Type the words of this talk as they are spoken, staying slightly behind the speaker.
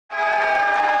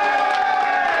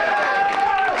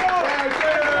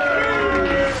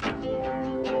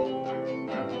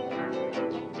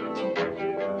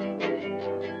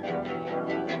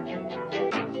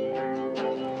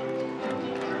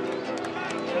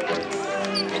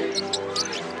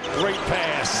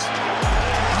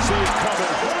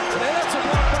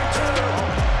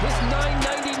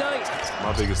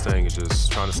biggest thing is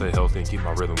just trying to stay healthy and keep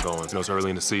my rhythm going. You know, it's early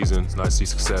in the season, it's nice to see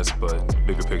success, but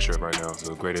bigger picture right now. It's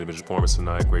a great individual performance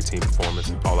tonight, great team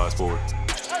performance, all eyes forward.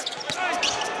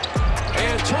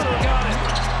 And Turner got it.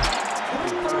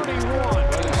 31.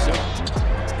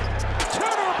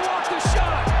 Turner blocked the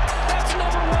shot. That's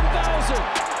number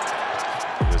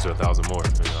 1,000. Is there 1,000 more?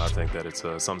 You know, I think that it's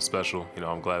something special. You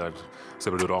know, I'm glad I was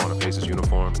able to do it all in a Pacers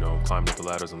uniform. You know, climbing up the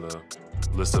ladders on the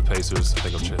list of Pacers. I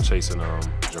think I'm chasing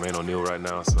Jermaine O'Neal right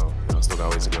now, so you know, still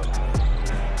got ways to go. Myles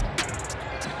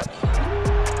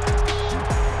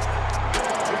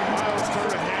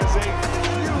Turner has a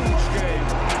huge game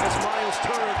as Myles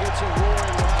Turner gets a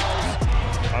roaring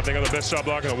rouse. I think I'm the best shot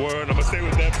blocker in the world. I'm gonna stay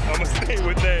with that. I'm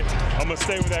gonna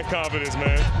stay with that confidence,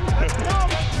 man.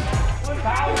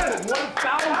 1,000.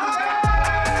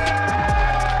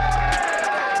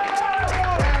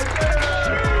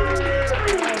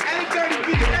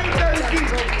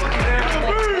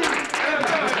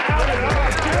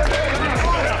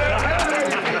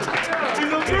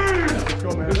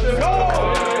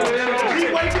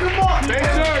 Keep waking them up,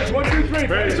 man. 1, 2, 3.